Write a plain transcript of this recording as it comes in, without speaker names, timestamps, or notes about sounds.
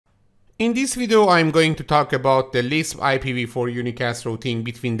In this video, I'm going to talk about the Lisp IPv4 unicast routing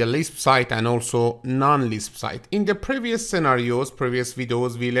between the Lisp site and also non-Lisp site. In the previous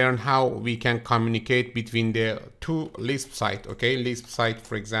videos, we learned how we can communicate between the two Lisp sites, okay? Lisp site,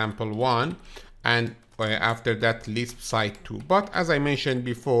 for example, 1, and after that Lisp site 2. But as I mentioned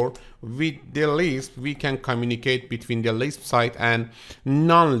before, with the Lisp, we can communicate between the Lisp site and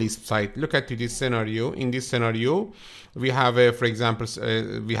non-Lisp site. Look at this scenario. In this scenario, we have for example,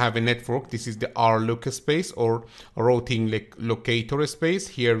 we have a network. This is the RLOC space or routing locator space.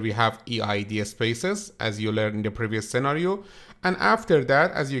 Here we have EID spaces, as you learned in the previous scenario. And after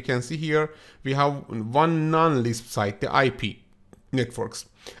that, as you can see here, we have one non-Lisp site, the IP networks.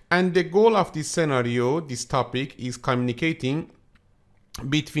 And the goal of this scenario, this topic, is communicating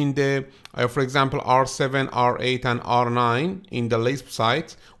between the, for example, R7, R8, and R9 in the Lisp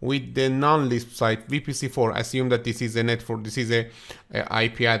site with the non-Lisp site VPC4. Assume that this is a network, this is a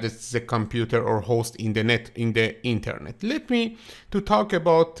IP address, this is a computer or host in the internet. Let me to talk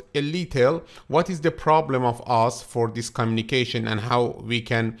about a little what is the problem of us for this communication and how we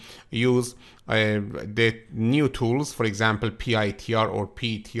can use the new tools, for example, PITR or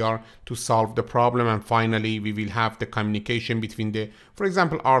PETR, to solve the problem. And finally, we will have the communication between the, for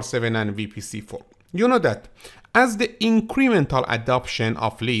example, R7 and VPC4. You know that as the incremental adoption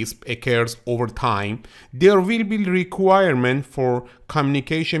of Lisp occurs over time, there will be requirement for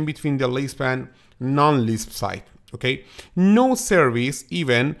communication between the Lisp and non-Lisp site. Okay, no service,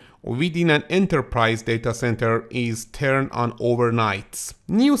 even within an enterprise data center, is turned on overnight.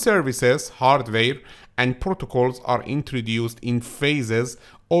 New services, hardware, and protocols are introduced in phases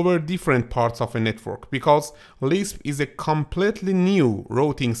over different parts of a network. Because Lisp is a completely new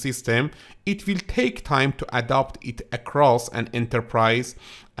routing system, it will take time to adopt it across an enterprise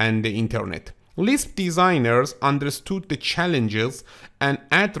and the internet. Lisp designers understood the challenges and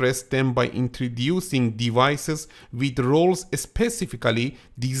addressed them by introducing devices with roles specifically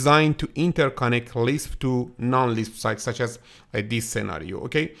designed to interconnect Lisp to non-Lisp sites, such as this scenario.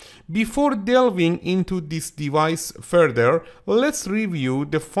 Okay, before delving into this device further, let's review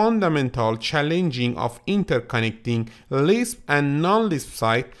the fundamental challenging of interconnecting Lisp and non-Lisp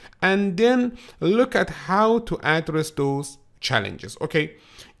site, and then look at how to address those challenges. Okay,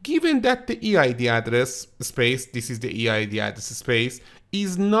 given that the EID address space, this is the EID address space,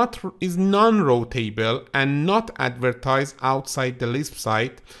 is non-routable and not advertised outside the Lisp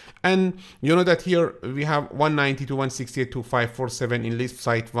site, and you know that here we have 192.168.2547 in Lisp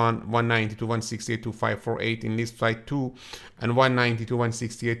site 1, 192.168.2548 in Lisp site 2, and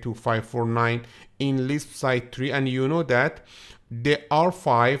 192.168.2549 in Lisp site 3, and you know that the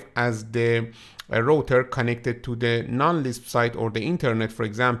R5 as the router connected to the non-Lisp site or the internet, for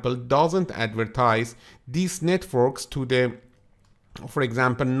example, doesn't advertise these networks to the, for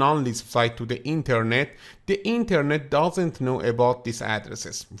example, non-Lisp site to the internet. The internet doesn't know about these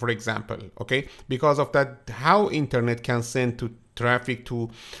addresses, for example, okay? Because of that, how internet can send to traffic to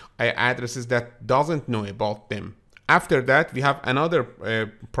addresses that doesn't know about them. After that, we have another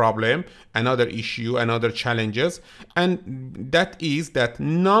problem, another issue, another challenges, and that is that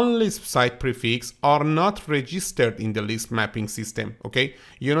non-Lisp site prefix are not registered in the Lisp mapping system. Okay,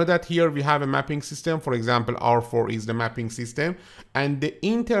 you know that here we have a mapping system. For example, R4 is the mapping system, and the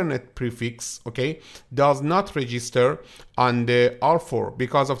internet prefix, okay, does not register on the R4.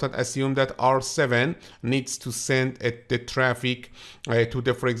 Because of that, assume that R7 needs to send the traffic to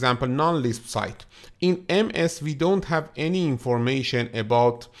the, for example, non-Lisp site. In MS, we don't have any information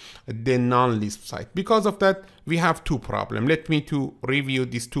about the non-Lisp site. Because of that, we have two problems. Let me to review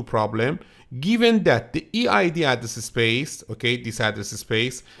these two problems. Given that the EID address space, okay, this address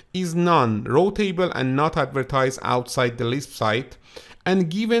space is non-routable and not advertised outside the Lisp site, and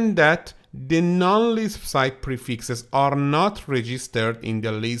given that the non-Lisp site prefixes are not registered in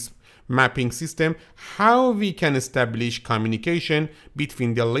the Lisp mapping system, how we can establish communication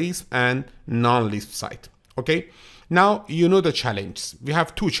between the Lisp and non-Lisp site. Okay, now you know the challenge. We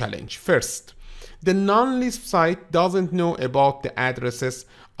have two challenges. First, the non-Lisp site doesn't know about the addresses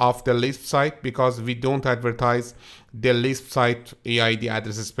of the Lisp site because we don't advertise the Lisp site EID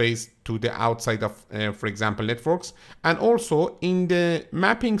address space to the outside of, for example, networks. And also in the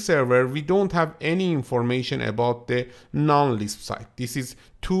mapping server, we don't have any information about the non-Lisp site. These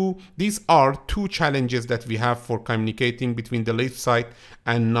are two challenges that we have for communicating between the Lisp site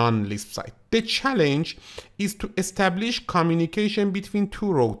and non-Lisp site. The challenge is to establish communication between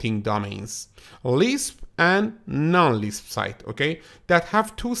two routing domains, Lisp and non-Lisp site, okay, that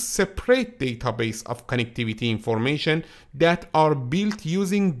have two separate database of connectivity information that are built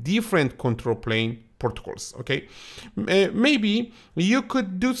using different control plane protocols. Okay, maybe you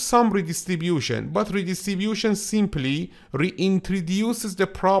could do some redistribution, but redistribution simply reintroduces the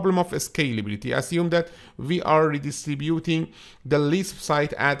problem of scalability. Assume that we are redistributing the Lisp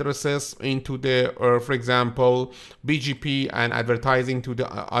site addresses into the, for example, BGP and advertising to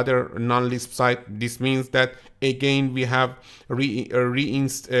the other non-Lisp site. This means that again we have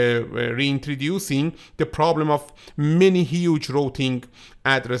reintroducing the problem of many huge routing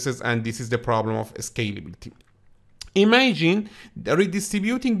addresses, and this is the problem of scalability. Imagine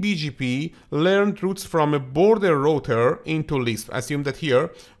redistributing BGP learned routes from a border router into Lisp. Assume that here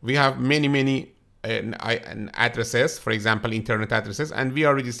we have many addresses, for example internet addresses, and we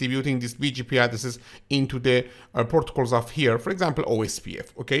are redistributing these BGP addresses into the protocols of here, for example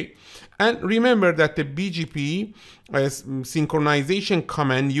OSPF. Okay, and remember that the BGP synchronization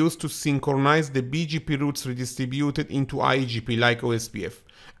command used to synchronize the BGP routes redistributed into IGP like OSPF.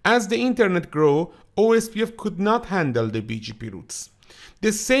 As the internet grew, OSPF could not handle the BGP routes.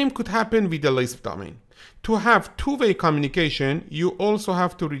 The same could happen with the Lisp domain. To have two-way communication, you also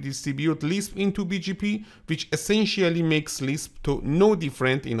have to redistribute Lisp into BGP, which essentially makes Lisp no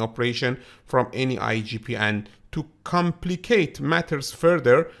different in operation from any IGP, and to complicate matters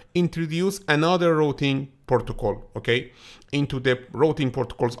further, introduce another routing protocol, okay, into the routing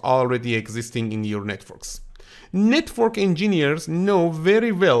protocols already existing in your networks. Network engineers know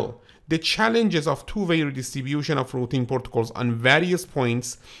very well the challenges of two-way redistribution of routing protocols on various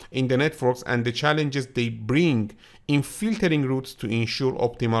points in the networks and the challenges they bring in filtering routes to ensure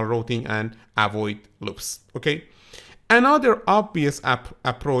optimal routing and avoid loops. Okay. Another obvious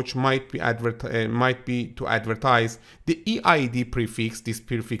approach might be to advertise the EID prefix, these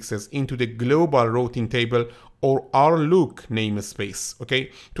prefixes, into the global routing table or RLOOK namespace,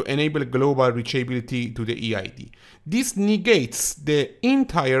 okay, to enable global reachability to the EID. This negates the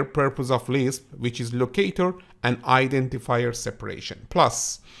entire purpose of Lisp, which is locator and identifier separation.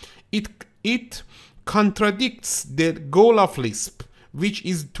 Plus, it contradicts the goal of Lisp, which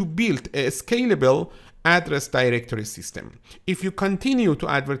is to build a scalable address directory system. If you continue to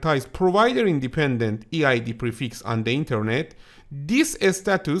advertise provider-independent EID prefix on the internet, this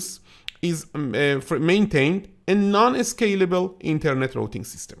status is maintained a non-scalable internet routing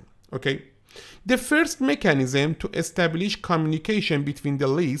system. Okay. The first mechanism to establish communication between the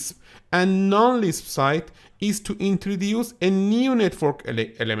Lisp and non-Lisp site is to introduce a new network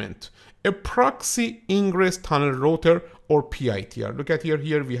element, a proxy ingress tunnel router or PITR. Look at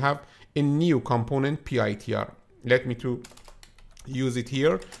here we have a new component, PITR. Let me to use it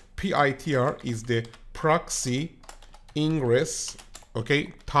here. PITR is the proxy ingress,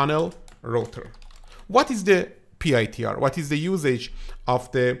 okay, tunnel router. What is the PITR? What is the usage of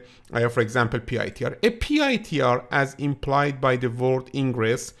the, for example, PITR? A PITR, as implied by the word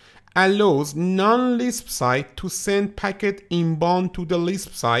ingress, allows non-Lisp site to send packet inbound to the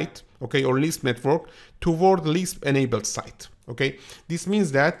Lisp site, okay, or Lisp network toward Lisp enabled site. Okay, this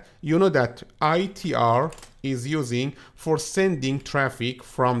means that you know that ITR is using for sending traffic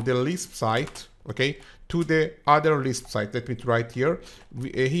from the Lisp site, okay, to the other Lisp site. Let me write here.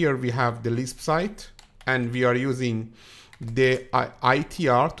 Here we have the Lisp site, and we are using the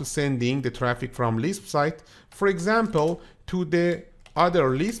ITR to sending the traffic from Lisp site, for example, to the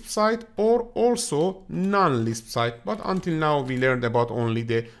other Lisp site or also non-Lisp site. But until now, we learned about only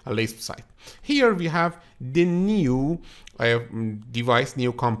the Lisp site. Here we have the new device,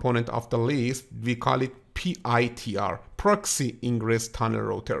 new component of the Lisp. We call it PITR, proxy ingress tunnel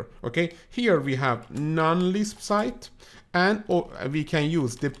router. Okay, here we have non-Lisp site, and we can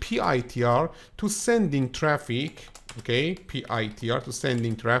use the PITR to sending traffic, okay, PITR to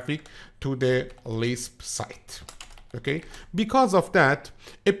sending traffic to the Lisp site. Okay, because of that,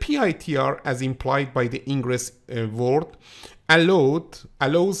 a PITR, as implied by the ingress word,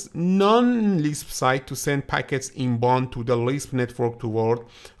 allows non-Lisp site to send packets inbound to the Lisp network toward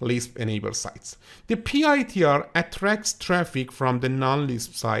Lisp enabled sites. The PITR attracts traffic from the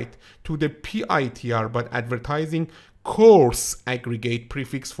non-Lisp site to the PITR by advertising coarse aggregate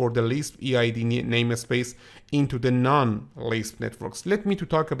prefix for the Lisp EID namespace into the non-Lisp networks. Let me to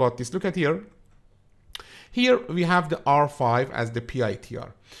talk about this. Look at here. Here we have the R5 as the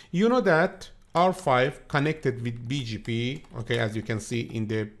PITR. You know that R5 connected with BGP, okay, as you can see in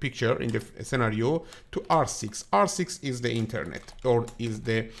the picture, in the scenario, to R6. R6 is the internet, or is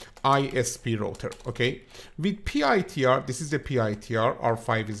the ISP router, okay. With PITR, this is the PITR,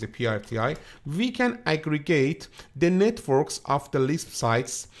 R5 is the PITR, we can aggregate the networks of the Lisp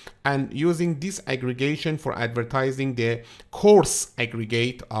sites, and using this aggregation for advertising the coarse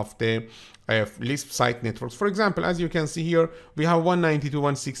aggregate of the Lisp site networks. For example, as you can see here, we have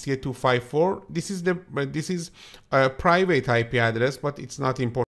 192.168.254 This is a private IP address, but it's not important.